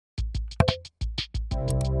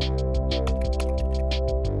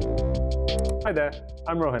Hi there,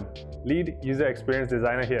 I'm Rohan, Lead User Experience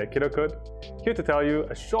Designer here at Kidocode, here to tell you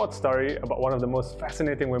a short story about one of the most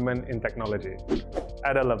fascinating women in technology,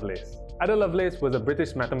 Ada Lovelace. Ada Lovelace was a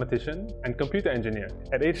British mathematician and computer engineer.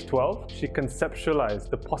 At age 12, she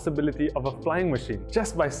conceptualized the possibility of a flying machine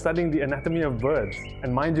just by studying the anatomy of birds.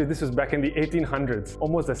 And mind you, this was back in the 1800s,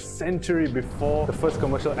 almost a century before the first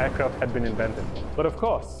commercial aircraft had been invented. But of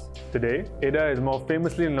course, today, Ada is more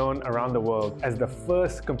famously known around the world as the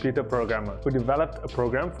first computer programmer who developed a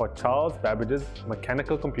program for Charles Babbage's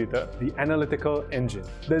mechanical computer, the analytical engine.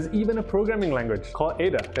 There's even a programming language called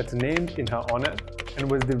Ada that's named in her honor and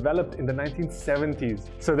was developed in the 1970s.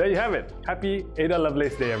 So there you have it. Happy Ada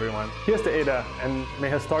Lovelace Day, everyone. Here's to Ada, and may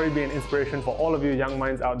her story be an inspiration for all of you young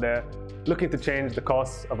minds out there looking to change the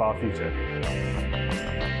course of our future.